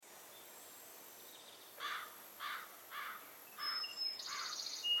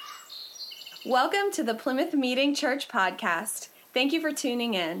Welcome to the Plymouth Meeting Church podcast. Thank you for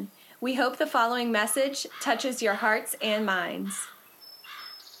tuning in. We hope the following message touches your hearts and minds.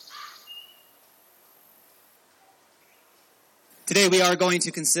 Today we are going to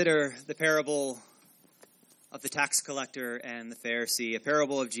consider the parable of the tax collector and the Pharisee, a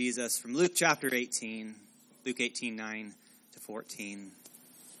parable of Jesus from Luke chapter 18, Luke 18, 9 to 14.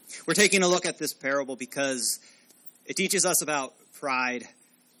 We're taking a look at this parable because it teaches us about pride,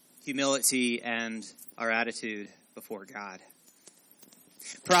 humility, and our attitude before God.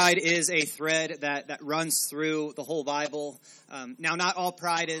 Pride is a thread that runs through the whole Bible. Now, not all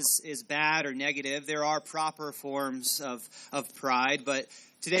pride is bad or negative. There are proper forms of pride, but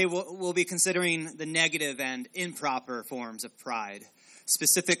today we'll be considering the negative and improper forms of pride,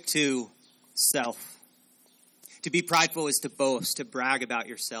 specific to self. To be prideful is to boast, to brag about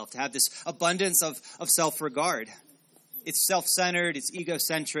yourself, to have this abundance of self-regard. It's self-centered, it's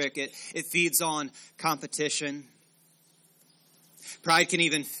egocentric, it feeds on competition. Pride can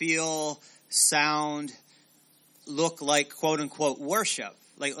even feel, sound, look like quote-unquote worship.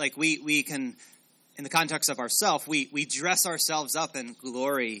 Like we can, in the context of ourself, we dress ourselves up in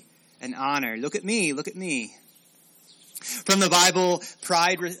glory and honor. Look at me, look at me. From the Bible,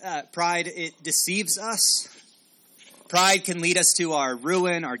 pride it deceives us. Pride can lead us to our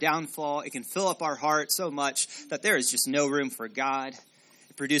ruin, our downfall. It can fill up our heart so much that there is just no room for God.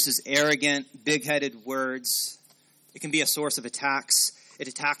 It produces arrogant, big-headed words. It can be a source of attacks. It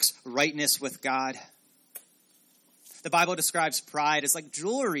attacks rightness with God. The Bible describes pride as like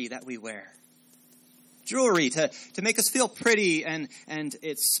jewelry that we wear. Jewelry to make us feel pretty and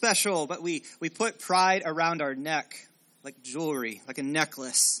it's special, but we put pride around our neck like jewelry, like a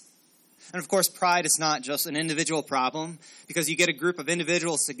necklace. And of course, pride is not just an individual problem, because you get a group of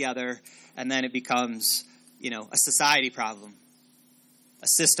individuals together and then it becomes, a society problem, a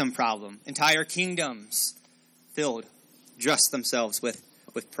system problem. Entire kingdoms dress themselves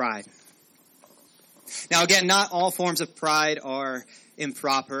with pride. Now again, not all forms of pride are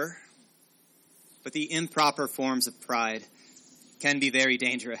improper, but the improper forms of pride can be very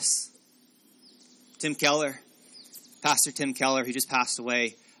dangerous. Pastor Tim Keller, who just passed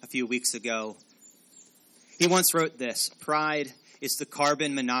away a few weeks ago, he once wrote this: pride is the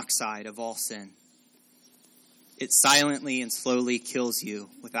carbon monoxide of all sin. It silently and slowly kills you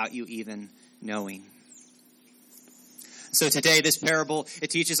without you even knowing. So today, this parable,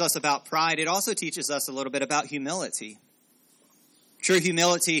 it teaches us about pride. It also teaches us a little bit about humility. True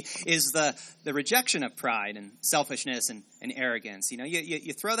humility is the rejection of pride and selfishness and arrogance.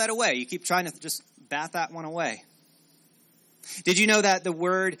 You throw that away. You keep trying to just bat that one away. Did you know that the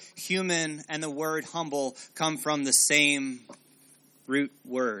word human and the word humble come from the same root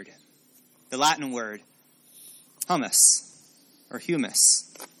word? The Latin word, humus, or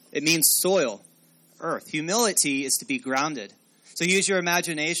humus. It means soil, earth. Humility is to be grounded. So use your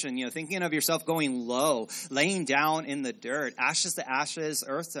imagination, thinking of yourself going low, laying down in the dirt, ashes to ashes,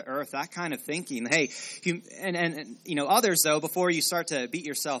 earth to earth, that kind of thinking. Hey, others, though, before you start to beat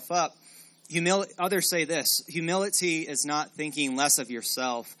yourself up, others say this: humility is not thinking less of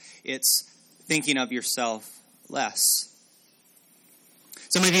yourself, it's thinking of yourself less.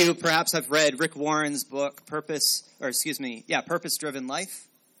 Some of you perhaps have read Rick Warren's book, Purpose Driven Life.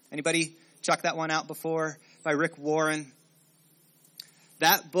 Anybody check that one out before? By Rick Warren.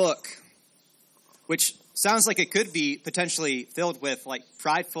 That book, which sounds like it could be potentially filled with like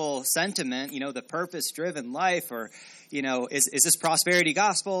prideful sentiment, the purpose-driven life, or, is this prosperity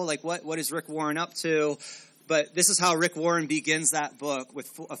gospel? Like what is Rick Warren up to? But this is how Rick Warren begins that book with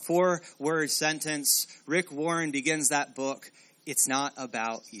a 4-word sentence. Rick Warren begins that book: it's not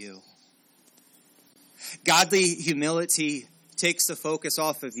about you. Godly humility takes the focus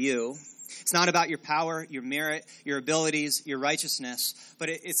off of you. It's not about your power, your merit, your abilities, your righteousness, but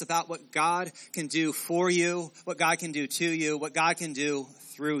it's about what God can do for you, what God can do to you, what God can do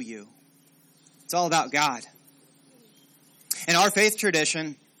through you. It's all about God. In our faith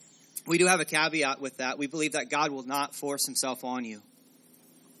tradition, we do have a caveat with that. We believe that God will not force himself on you.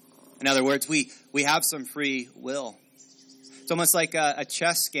 In other words, we have some free will. It's almost like a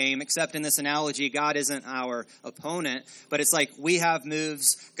chess game, except in this analogy, God isn't our opponent, but it's like we have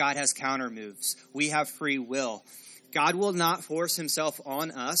moves, God has counter moves. We have free will. God will not force himself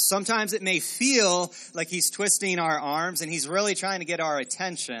on us. Sometimes it may feel like he's twisting our arms and he's really trying to get our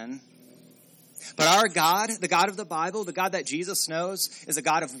attention. But our God, the God of the Bible, the God that Jesus knows, is a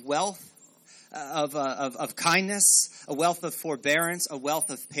God of wealth, of kindness, a wealth of forbearance, a wealth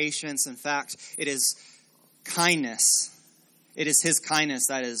of patience. In fact, it is kindness. It is his kindness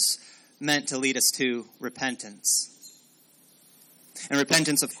that is meant to lead us to repentance. And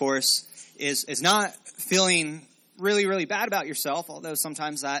repentance, of course, is not feeling really, really bad about yourself, although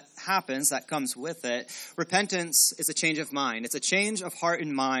sometimes that happens, that comes with it. Repentance is a change of mind. It's a change of heart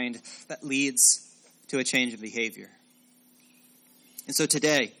and mind that leads to a change of behavior. And so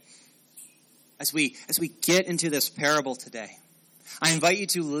today, as we get into this parable today, I invite you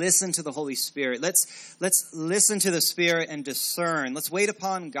to listen to the Holy Spirit. Let's listen to the Spirit and discern. Let's wait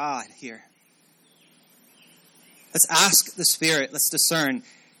upon God here. Let's ask the Spirit. Let's discern.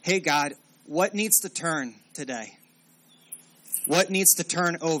 Hey, God, what needs to turn today? What needs to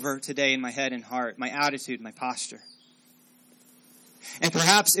turn over today in my head and heart, my attitude, my posture? And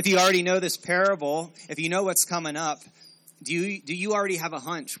perhaps if you already know this parable, if you know what's coming up, do you already have a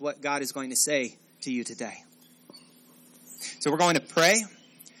hunch what God is going to say to you today? So we're going to pray,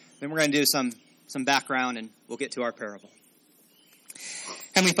 then we're going to do some background, and we'll get to our parable.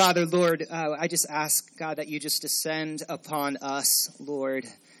 Heavenly Father, Lord, I just ask, God, that you just descend upon us, Lord.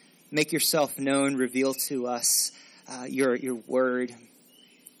 Make yourself known, reveal to us your word,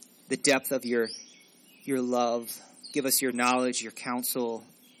 the depth of your love. Give us your knowledge, your counsel,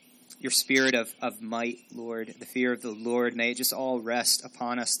 your spirit of might, Lord, the fear of the Lord. May it just all rest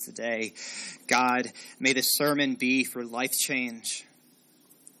upon us today. God, may this sermon be for life change.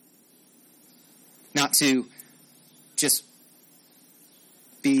 Not to just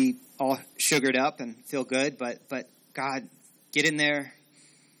be all sugared up and feel good, but God, get in there,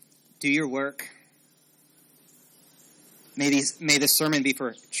 do your work. May this sermon be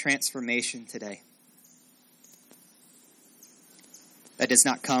for transformation today. That does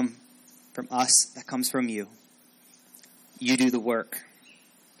not come from us, that comes from you. You do the work.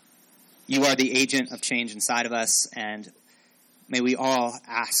 You are the agent of change inside of us, and may we all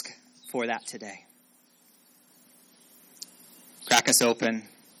ask for that today. Crack us open.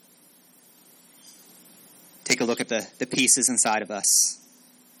 Take a look at the pieces inside of us.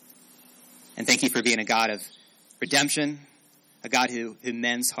 And thank you for being a God of redemption, a God who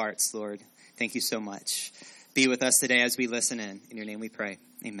mends hearts, Lord. Thank you so much. Be with us today as we listen in. In your name we pray.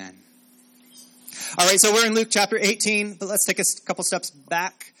 Amen. All right, so we're in Luke chapter 18, but let's take a couple steps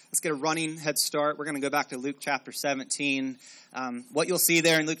back. Let's get a running head start. We're going to go back to Luke chapter 17. What you'll see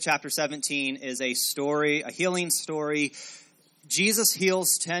there in Luke chapter 17 is a story, a healing story. Jesus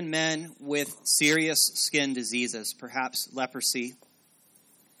heals 10 men with serious skin diseases, perhaps leprosy.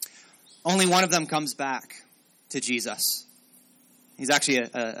 Only one of them comes back to Jesus. He's actually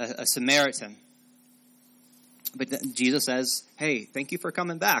a Samaritan. But Jesus says, hey, thank you for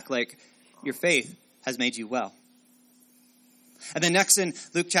coming back. Like, your faith has made you well. And then next in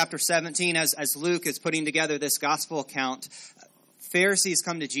Luke chapter 17, as Luke is putting together this gospel account, Pharisees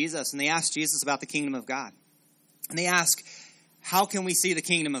come to Jesus and they ask Jesus about the kingdom of God. And they ask, how can we see the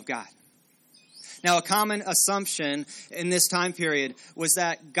kingdom of God? Now, a common assumption in this time period was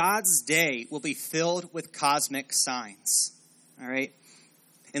that God's day will be filled with cosmic signs. All right?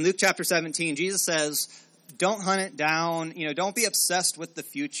 In Luke chapter 17, Jesus says, don't hunt it down. Don't be obsessed with the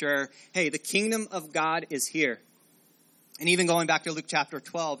future. Hey, the kingdom of God is here. And even going back to Luke chapter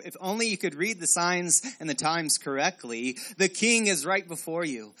 12, if only you could read the signs and the times correctly, the king is right before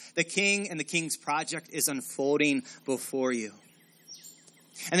you. The king and the king's project is unfolding before you.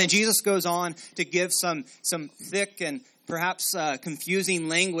 And then Jesus goes on to give some thick and perhaps confusing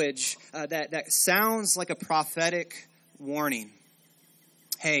language that sounds like a prophetic warning.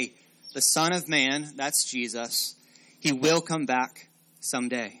 Hey, the Son of Man, that's Jesus, he will come back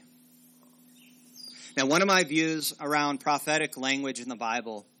someday. Now, one of my views around prophetic language in the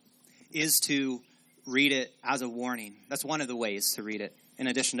Bible is to read it as a warning. That's one of the ways to read it, in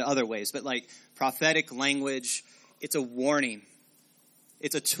addition to other ways. But like prophetic language, it's a warning.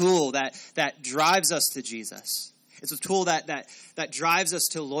 It's a tool that drives us to Jesus. It's a tool that drives us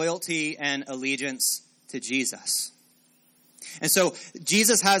to loyalty and allegiance to Jesus. And so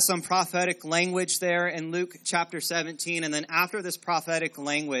Jesus has some prophetic language there in Luke chapter 17. And then after this prophetic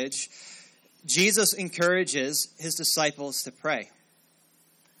language, Jesus encourages his disciples to pray,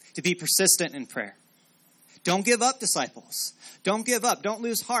 to be persistent in prayer. Don't give up, disciples. Don't give up. Don't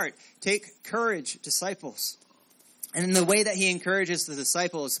lose heart. Take courage, disciples. And the way that he encourages the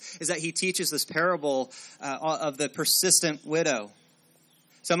disciples is that he teaches this parable of the persistent widow.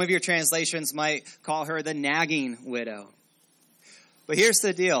 Some of your translations might call her the nagging widow. But here's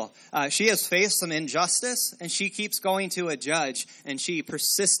the deal. She has faced some injustice, and she keeps going to a judge, and she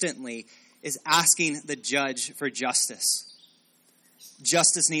persistently is asking the judge for justice.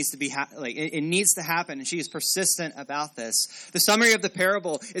 Justice needs to be it needs to happen, and she is persistent about this. The summary of the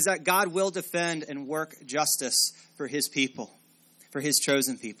parable is that God will defend and work justice for his people, for his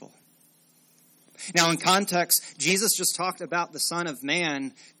chosen people. Now, in context, Jesus just talked about the Son of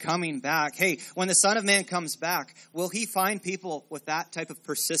Man coming back. Hey, when the Son of Man comes back, will he find people with that type of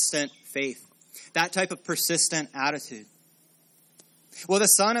persistent faith, that type of persistent attitude? Will the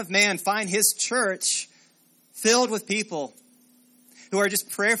Son of Man find his church filled with people who are just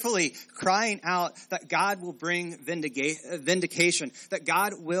prayerfully crying out that God will bring vindication, that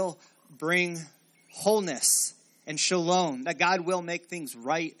God will bring wholeness and shalom, that God will make things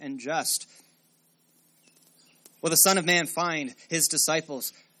right and just? Will the Son of Man find his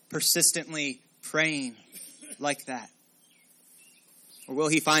disciples persistently praying like that? Or will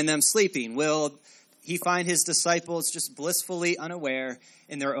he find them sleeping? Will he find his disciples just blissfully unaware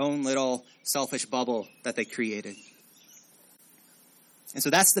in their own little selfish bubble that they created? And so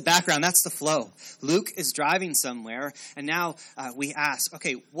that's the background, that's the flow. Luke is driving somewhere, and now we ask,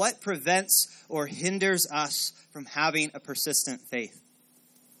 okay, what prevents or hinders us from having a persistent faith?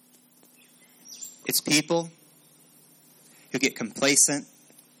 It's people who get complacent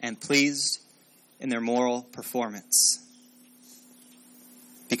and pleased in their moral performance.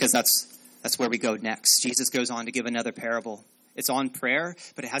 Because that's where we go next. Jesus goes on to give another parable. It's on prayer,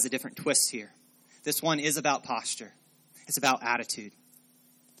 but it has a different twist here. This one is about posture. It's about attitude.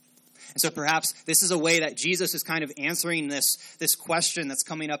 And so perhaps this is a way that Jesus is kind of answering this question that's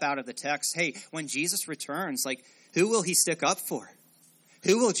coming up out of the text. Hey, when Jesus returns, who will he stick up for?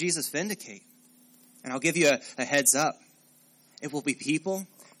 Who will Jesus vindicate? And I'll give you a heads up. It will be people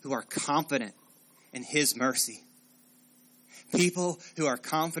who are confident in his mercy. People who are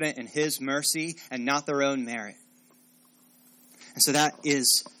confident in his mercy and not their own merit. And so that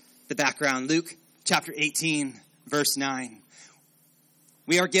is the background. Luke chapter 18, verse 9.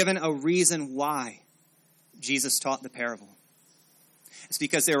 We are given a reason why Jesus taught the parable. It's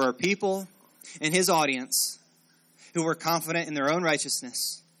because there were people in his audience who were confident in their own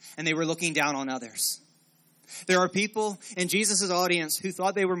righteousness, and they were looking down on others. There are people in Jesus' audience who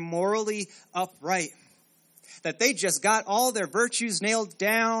thought they were morally upright, that they just got all their virtues nailed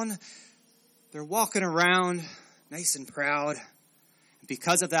down. They're walking around nice and proud. And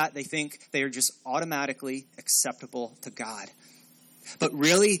because of that, they think they are just automatically acceptable to God. But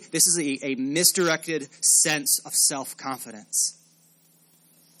really, this is a misdirected sense of self-confidence.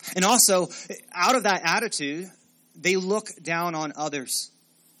 And also, out of that attitude, they look down on others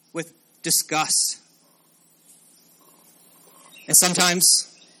with disgust. And sometimes,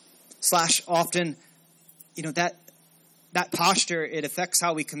 often, that posture, it affects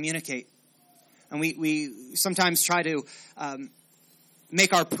how we communicate. And we sometimes try to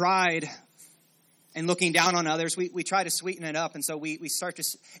make our pride and looking down on others, we try to sweeten it up. And so we start to,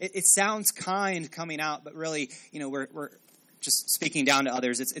 it sounds kind coming out, but really, we're just speaking down to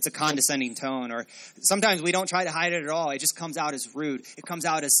others. It's a condescending tone. Or sometimes we don't try to hide it at all. It just comes out as rude. It comes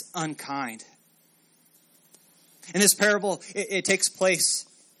out as unkind. In this parable, it takes place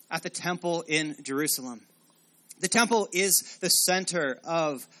at the temple in Jerusalem. The temple is the center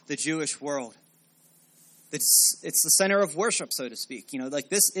of the Jewish world. It's the center of worship, so to speak.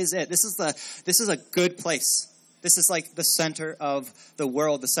 This is it. This is a good place. This is like the center of the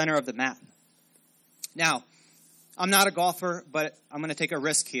world, the center of the map. Now, I'm not a golfer, but I'm going to take a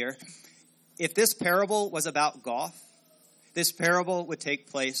risk here. If this parable was about golf, this parable would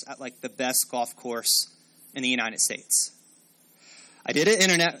take place at the best golf course in the United States. I did an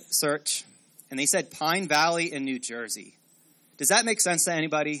internet search, and they said Pine Valley in New Jersey. Does that make sense to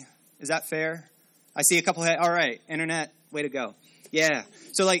anybody? Is that fair? I see a couple heads. All right, internet, way to go. Yeah.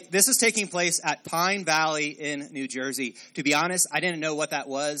 So this is taking place at Pine Valley in New Jersey. To be honest, I didn't know what that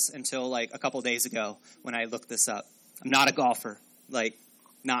was until a couple days ago when I looked this up. I'm not a golfer.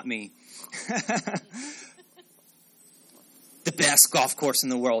 Not me. The best golf course in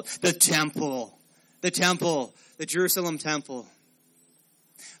the world. The temple, the Jerusalem temple.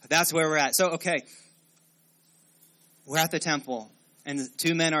 That's where we're at. So, okay. We're at the temple, and the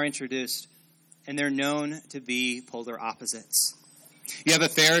two men are introduced. And they're known to be polar opposites. You have a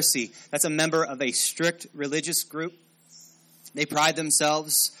Pharisee. That's a member of a strict religious group. They pride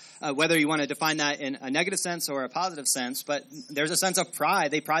themselves, whether you want to define that in a negative sense or a positive sense, but there's a sense of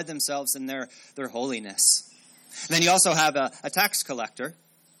pride. They pride themselves in their holiness. And then you also have a tax collector.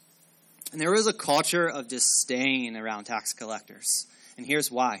 And there is a culture of disdain around tax collectors. And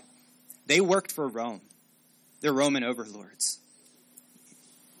here's why. They worked for Rome. They're Roman overlords.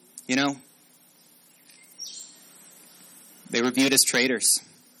 They were viewed as traitors,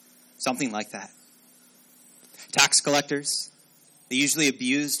 something like that. Tax collectors, they usually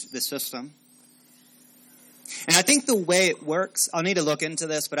abused the system. And I think the way it works, I'll need to look into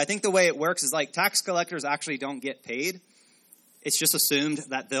this, but I think the way it works is tax collectors actually don't get paid. It's just assumed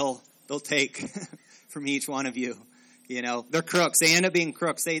that they'll they'll take from each one of you. You know, they're crooks. They end up being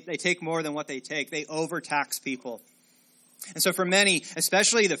crooks. They take more than what they take. They overtax people. And so for many,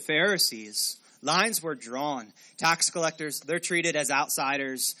 especially the Pharisees, lines were drawn. Tax collectors, they're treated as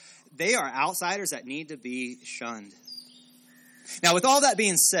outsiders. They are outsiders that need to be shunned. Now, with all that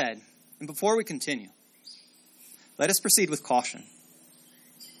being said, and before we continue, let us proceed with caution,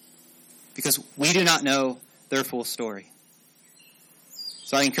 because we do not know their full story.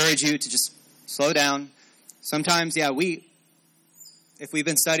 So I encourage you to just slow down. Sometimes, if we've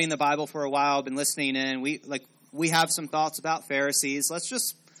been studying the Bible for a while, been listening in, we have some thoughts about Pharisees.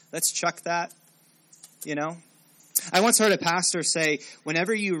 Let's check that, you know. I once heard a pastor say,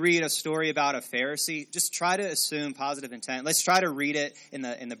 whenever you read a story about a Pharisee, just try to assume positive intent. Let's try to read it in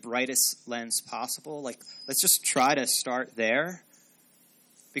the brightest lens possible. Let's just try to start there.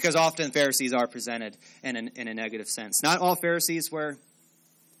 Because often Pharisees are presented in a negative sense. Not all Pharisees were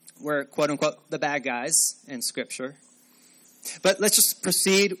quote-unquote the bad guys in Scripture. But let's just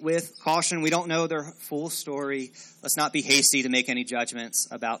proceed with caution. We don't know their full story. Let's not be hasty to make any judgments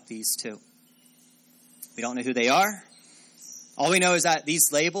about these two. We don't know who they are. All we know is that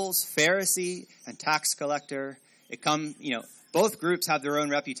these labels, Pharisee and tax collector, both groups have their own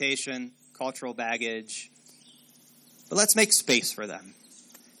reputation, cultural baggage. But let's make space for them.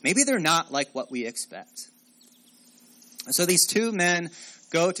 Maybe they're not like what we expect. And so these two men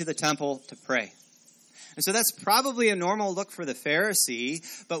go to the temple to pray. And so that's probably a normal look for the Pharisee.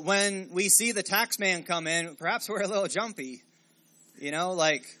 But when we see the tax man come in, perhaps we're a little jumpy.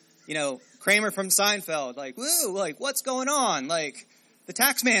 Kramer from Seinfeld, woo, what's going on? The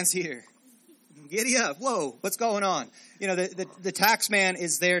tax man's here. Giddy up. Whoa, what's going on? The tax man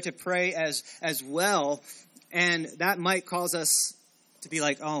is there to pray as well. And that might cause us to be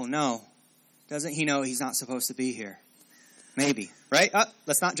like, oh no, doesn't he know he's not supposed to be here? Maybe, right?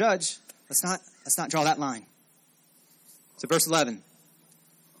 Let's not judge. Let's not draw that line. So verse 11,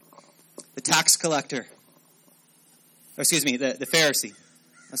 the tax collector, the Pharisee.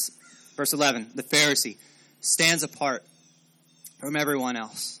 Verse 11, the Pharisee stands apart from everyone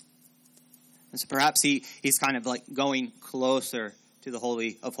else. And so perhaps he's kind of going closer to the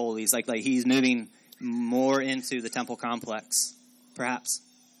Holy of Holies, like he's moving more into the temple complex, perhaps.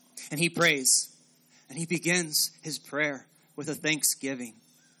 And he prays, and he begins his prayer with a thanksgiving.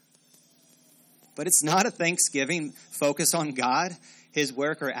 But it's not a thanksgiving focused on God, his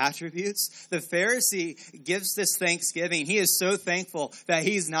work or attributes. The Pharisee gives this thanksgiving. He is so thankful that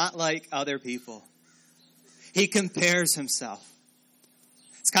he's not like other people. He compares himself.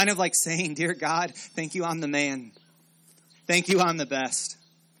 It's kind of like saying, dear God, thank you, I'm the man. Thank you, I'm the best.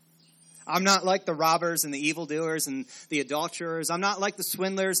 I'm not like the robbers and the evildoers and the adulterers. I'm not like the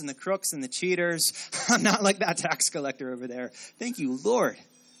swindlers and the crooks and the cheaters. I'm not like that tax collector over there. Thank you, Lord.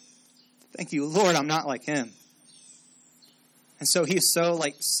 Thank you, Lord, I'm not like him. And so he's so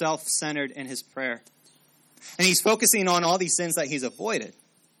self-centered in his prayer. And he's focusing on all these sins that he's avoided.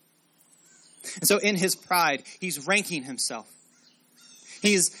 And so in his pride, he's ranking himself.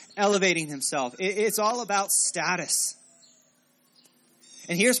 He's elevating himself. It's all about status.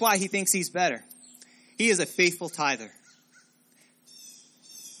 And here's why he thinks he's better. He is a faithful tither.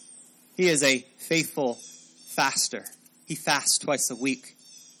 He is a faithful faster. He fasts twice a week.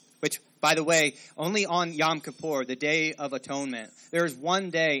 Which, by the way, only on Yom Kippur, the Day of Atonement, there is one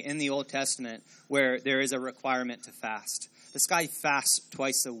day in the Old Testament where there is a requirement to fast. This guy fasts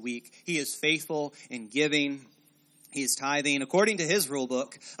twice a week. He is faithful in giving. He is tithing. According to his rule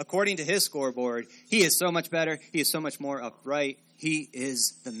book, according to his scoreboard, he is so much better. He is so much more upright. He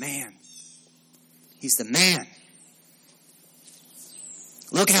is the man. He's the man.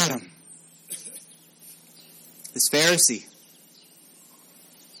 Look at him. This Pharisee.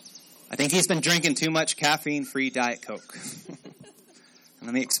 I think he's been drinking too much caffeine-free Diet Coke.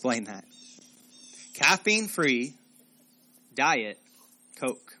 Let me explain that. Caffeine-free Diet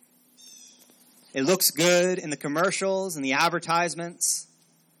Coke. It looks good in the commercials and the advertisements.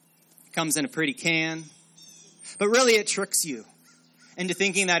 It comes in a pretty can. But really it tricks you into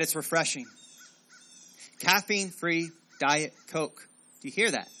thinking that it's refreshing. Caffeine-free Diet Coke. Do you hear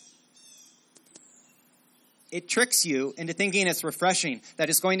that? It tricks you into thinking it's refreshing, that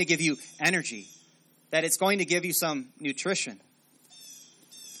it's going to give you energy, that it's going to give you some nutrition.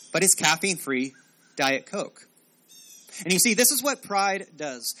 But it's caffeine-free Diet Coke. And you see, this is what pride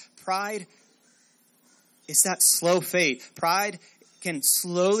does. Pride is that slow fade. Pride can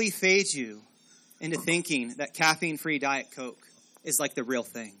slowly fade you into thinking that caffeine-free Diet Coke is like the real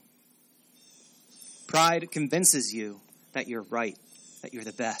thing. Pride convinces you that you're right, that you're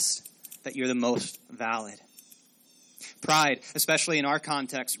the best, that you're the most valid. Pride, especially in our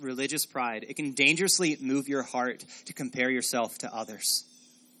context, religious pride, it can dangerously move your heart to compare yourself to others.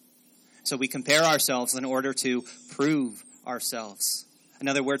 So we compare ourselves in order to prove ourselves.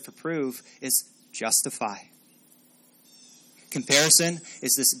 Another word for prove is justify. Comparison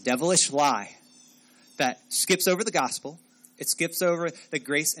is this devilish lie that skips over the gospel. It skips over the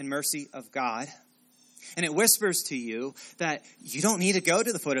grace and mercy of God. And it whispers to you that you don't need to go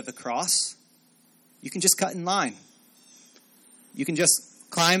to the foot of the cross. You can just cut in line. You can just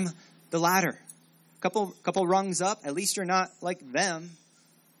climb the ladder. Couple rungs up, at least you're not like them.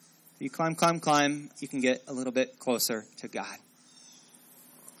 You climb, you can get a little bit closer to God.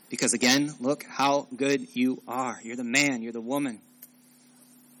 Because again, look how good you are. You're the man, you're the woman.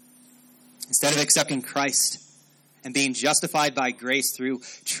 Instead of accepting Christ and being justified by grace through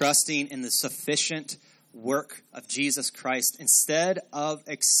trusting in the sufficient work of Jesus Christ, instead of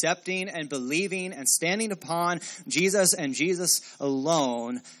accepting and believing and standing upon Jesus and Jesus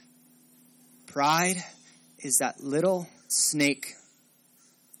alone, pride is that little snake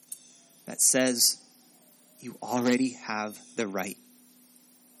that says you already have the right.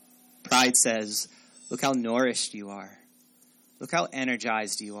 Pride says, look how nourished you are. Look how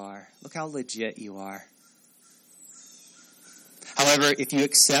energized you are. Look how legit you are. However, if you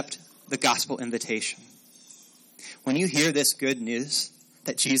accept the gospel invitation, when you hear this good news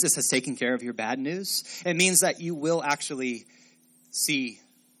that Jesus has taken care of your bad news, it means that you will actually see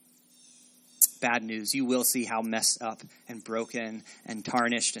bad news. You will see how messed up and broken and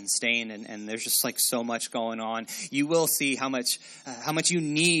tarnished and stained and there's just like so much going on. You will see how much you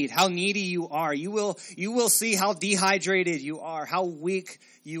need, how needy you are. You will see how dehydrated you are, how weak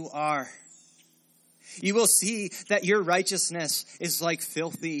you are. You will see that your righteousness is like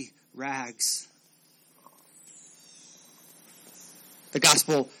filthy rags. The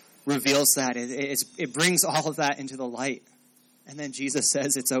gospel reveals that. It brings all of that into the light. And then Jesus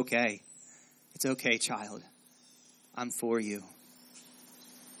says, it's okay. It's okay, child. I'm for you.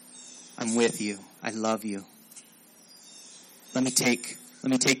 I'm with you. I love you. Let me take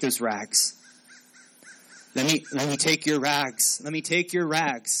those rags. Let me take your rags. Let me take your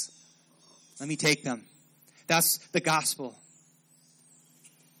rags. Let me take them. That's the gospel.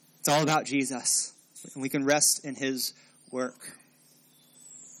 It's all about Jesus. And we can rest in his work.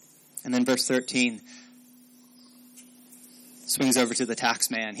 And then verse 13 swings over to the tax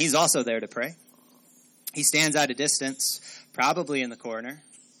man. He's also there to pray. He stands at a distance, probably in the corner,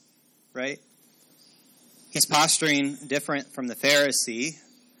 right? He's posturing different from the Pharisee.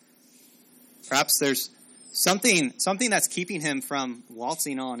 Perhaps there's something that's keeping him from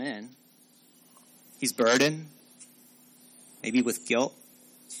waltzing on in. He's burdened, maybe with guilt,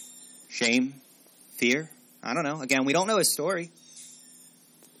 shame, fear. I don't know. Again, we don't know his story.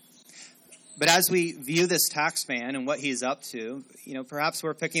 But as we view this tax man and what he's up to, perhaps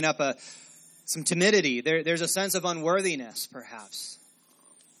we're picking up some timidity. There's a sense of unworthiness, perhaps.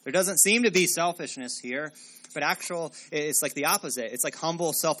 There doesn't seem to be selfishness here, but it's like the opposite. It's like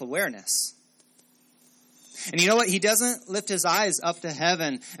humble self-awareness. And you know what? He doesn't lift his eyes up to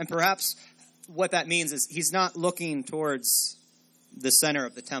heaven, and perhaps what that means is he's not looking towards the center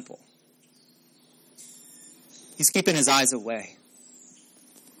of the temple. He's keeping his eyes away.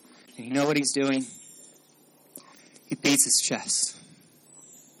 And you know what he's doing? He beats his chest.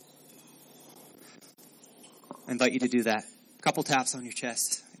 I invite you to do that. A couple taps on your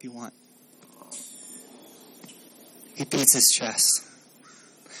chest if you want. He beats his chest.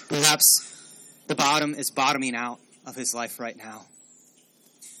 Perhaps the bottom is bottoming out of his life right now.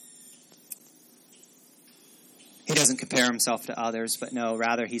 He doesn't compare himself to others, but no,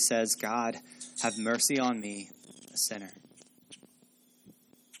 rather he says, God, have mercy on me, a sinner.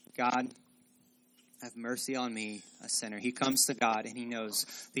 God, have mercy on me, a sinner. He comes to God and he knows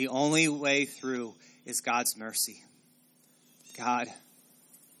the only way through is God's mercy. God,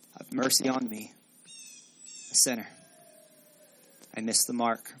 have mercy on me, a sinner. I missed the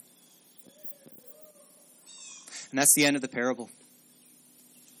mark. And that's the end of the parable.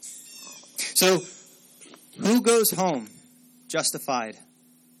 So, who goes home justified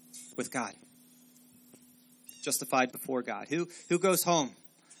with God? Justified before God. Who goes home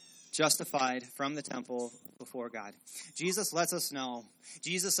justified from the temple before God? Jesus lets us know.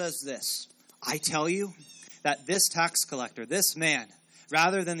 Jesus says this, I tell you that this tax collector, this man,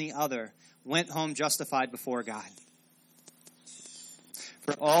 rather than the other, went home justified before God.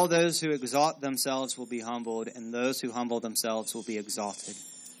 For all those who exalt themselves will be humbled, and those who humble themselves will be exalted.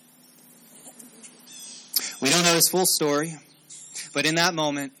 We don't know his full story, but in that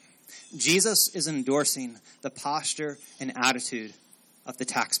moment, Jesus is endorsing the posture and attitude of the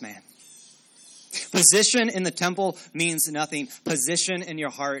tax man. Position in the temple means nothing. Position in your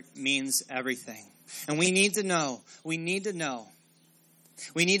heart means everything. And we need to know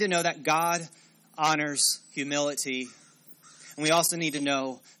that God honors humility. And we also need to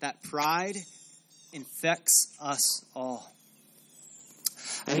know that pride infects us all.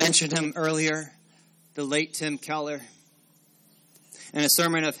 I mentioned him earlier, the late Tim Keller. In a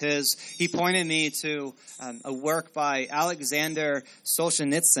sermon of his, he pointed me to a work by Alexander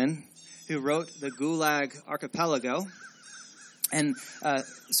Solzhenitsyn, who wrote the Gulag Archipelago. And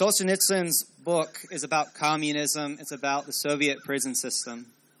Solzhenitsyn's book is about communism. It's about the Soviet prison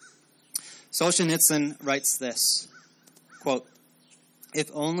system. Solzhenitsyn writes this, quote, "If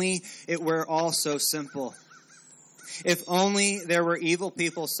only it were all so simple. If only there were evil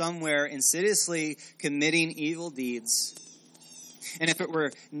people somewhere insidiously committing evil deeds. And if it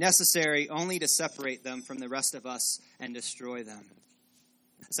were necessary only to separate them from the rest of us and destroy them."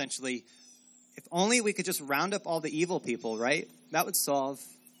 Essentially, if only we could just round up all the evil people, right? That would solve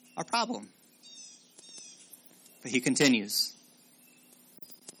our problem. But he continues.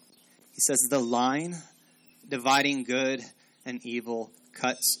 He says, "The line dividing good and evil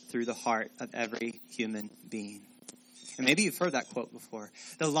cuts through the heart of every human being." And maybe you've heard that quote before.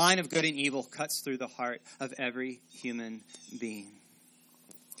 The line of good and evil cuts through the heart of every human being.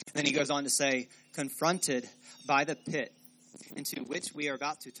 Then he goes on to say, "Confronted by the pit into which we are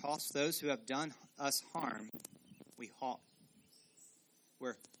about to toss those who have done us harm, we halt.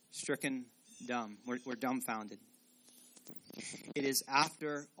 We're stricken dumb. We're dumbfounded. It is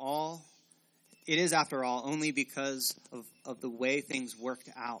after all only because of the way things worked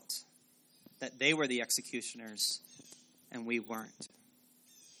out that they were the executioners and we weren't."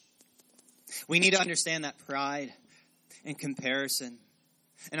 We need to understand that pride and comparison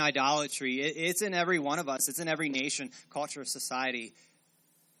and idolatry, it's in every one of us. It's in every nation, culture, society.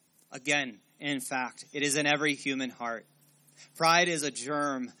 Again, in fact, it is in every human heart. Pride is a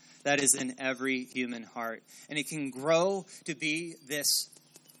germ that is in every human heart. And it can grow to be this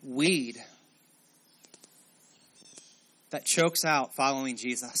weed that chokes out following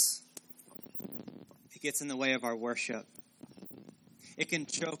Jesus. It gets in the way of our worship. It can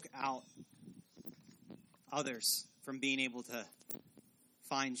choke out others from being able to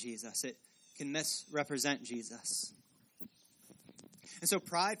find Jesus. It can misrepresent Jesus. And so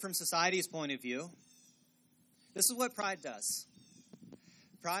pride, from society's point of view, this is what pride does.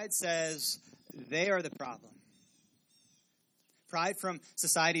 Pride says they are the problem. Pride, from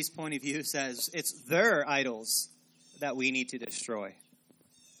society's point of view, says it's their idols that we need to destroy.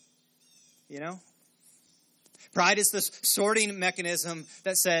 You know? Pride is this sorting mechanism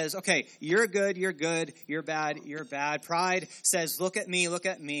that says, okay, you're good, you're bad. Pride says, look at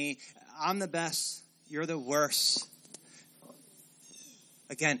me, I'm the best, you're the worst.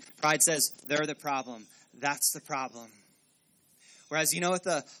 Again, pride says, they're the problem, that's the problem. Whereas, you know what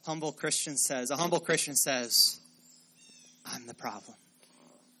the humble Christian says? A humble Christian says, I'm the problem.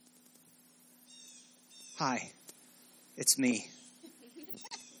 Hi, it's me.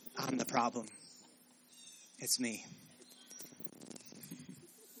 I'm the problem. It's me.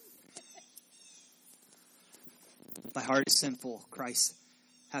 My heart is sinful. Christ,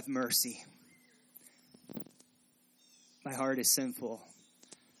 have mercy. My heart is sinful.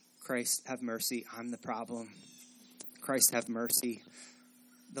 Christ, have mercy. I'm the problem. Christ, have mercy.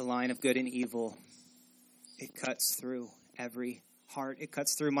 The line of good and evil, it cuts through every heart. It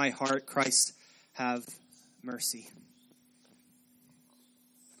cuts through my heart. Christ, have mercy.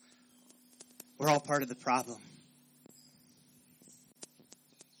 We're all part of the problem.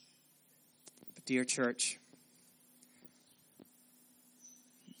 But dear church,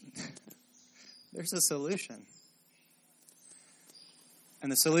 there's a solution.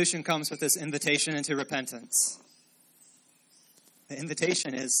 And the solution comes with this invitation into repentance. The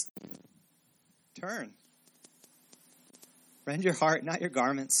invitation is turn. Rend your heart, not your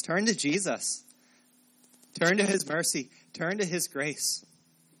garments. Turn to Jesus. Turn to his mercy. Turn to his grace.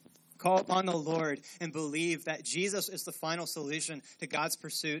 Call upon the Lord and believe that Jesus is the final solution to God's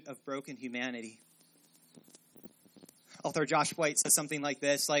pursuit of broken humanity. Author Josh White says something like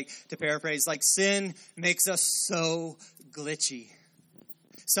this, to paraphrase, sin makes us so glitchy.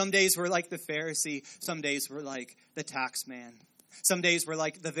 Some days we're like the Pharisee. Some days we're like the tax man. Some days we're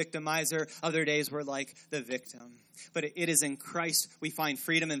like the victimizer. Other days we're like the victim. But it is in Christ we find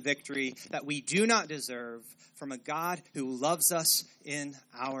freedom and victory that we do not deserve from a God who loves us in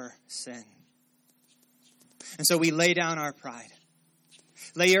our sin. And so we lay down our pride.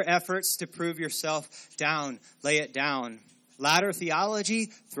 Lay your efforts to prove yourself down. Lay it down. Ladder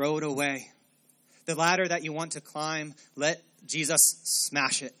theology, throw it away. The ladder that you want to climb, let Jesus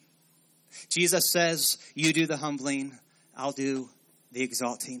smash it. Jesus says, you do the humbling, I'll do the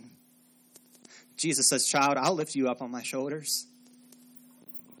exalting. Jesus says, child, I'll lift you up on my shoulders.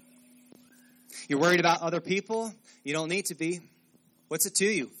 You're worried about other people? You don't need to be. What's it to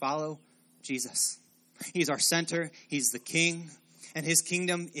you? Follow Jesus. He's our center. He's the king. And his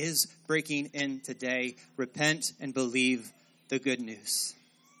kingdom is breaking in today. Repent and believe the good news.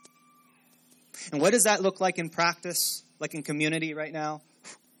 And what does that look like in practice, like in community right now?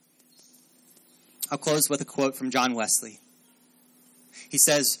 I'll close with a quote from John Wesley. He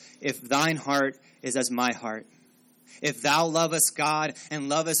says, if thine heart is as my heart, if thou lovest God and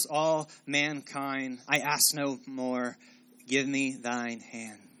lovest all mankind, I ask no more, give me thine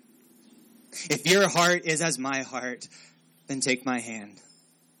hand. If your heart is as my heart, then take my hand.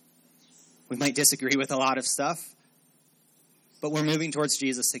 We might disagree with a lot of stuff, but we're moving towards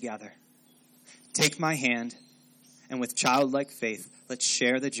Jesus together. Take my hand, and with childlike faith, let's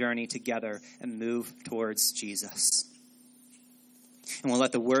share the journey together and move towards Jesus. And we'll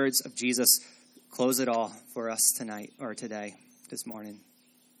let the words of Jesus close it all for us tonight, or today, this morning.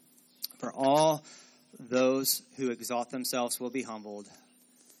 For all those who exalt themselves will be humbled,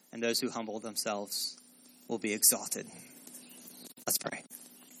 and those who humble themselves will be exalted.